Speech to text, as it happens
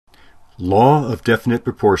Law of definite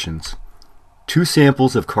proportions. Two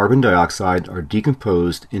samples of carbon dioxide are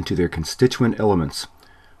decomposed into their constituent elements.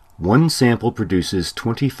 One sample produces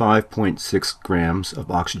 25.6 grams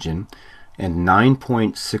of oxygen and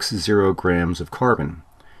 9.60 grams of carbon,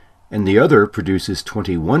 and the other produces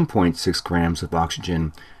 21.6 grams of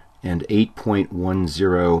oxygen and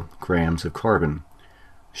 8.10 grams of carbon.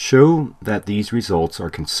 Show that these results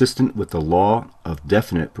are consistent with the law of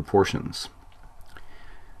definite proportions.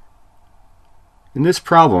 In this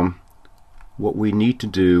problem, what we need to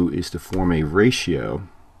do is to form a ratio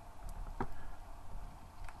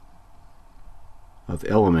of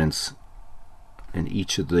elements in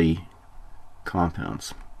each of the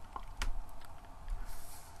compounds.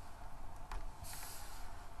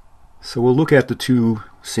 So we'll look at the two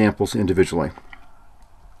samples individually.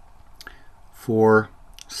 For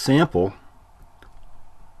sample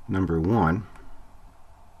number 1,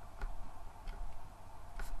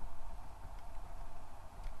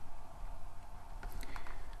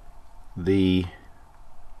 the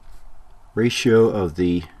ratio of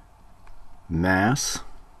the mass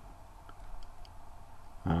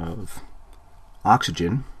of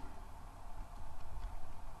oxygen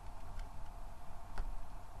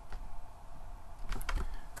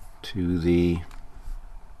to the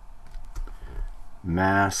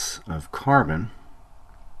mass of carbon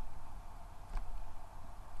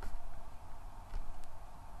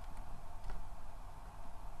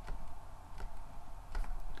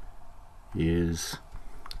is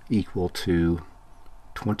equal to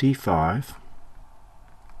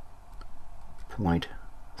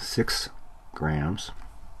 25.6 grams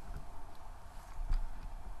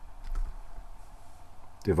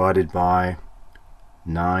divided by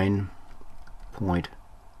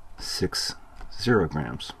 9.60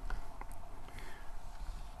 grams.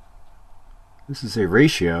 This is a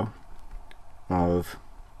ratio of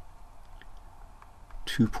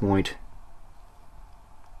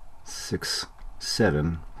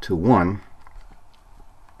 2.67 to 1,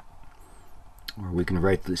 or we can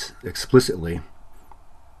write this explicitly,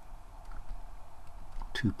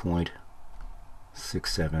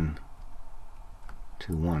 2.67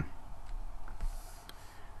 to 1.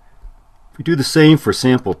 If we do the same for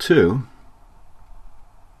sample 2,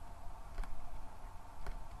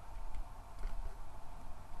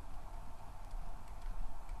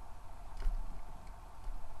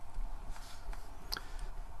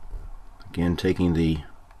 again taking the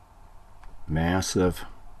mass of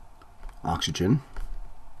oxygen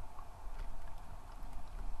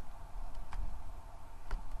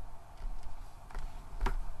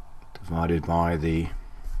divided by the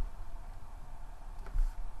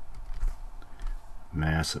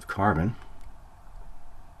mass of carbon,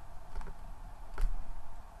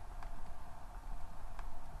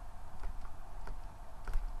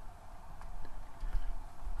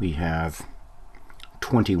 we have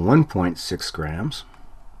 21.6 grams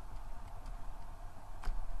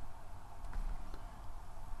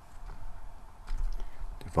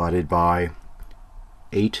divided by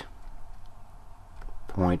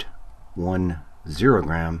 8.10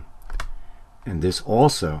 gram, and this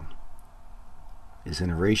also is in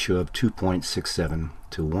a ratio of 2.67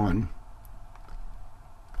 to 1.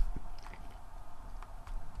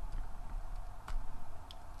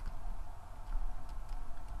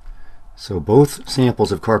 So both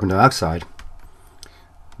samples of carbon dioxide,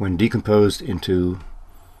 when decomposed into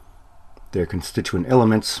their constituent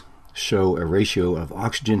elements, show a ratio of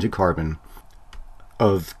oxygen to carbon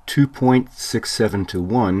of 2.67 to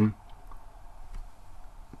 1.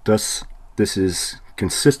 Thus, this is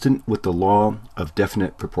consistent with the law of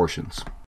definite proportions.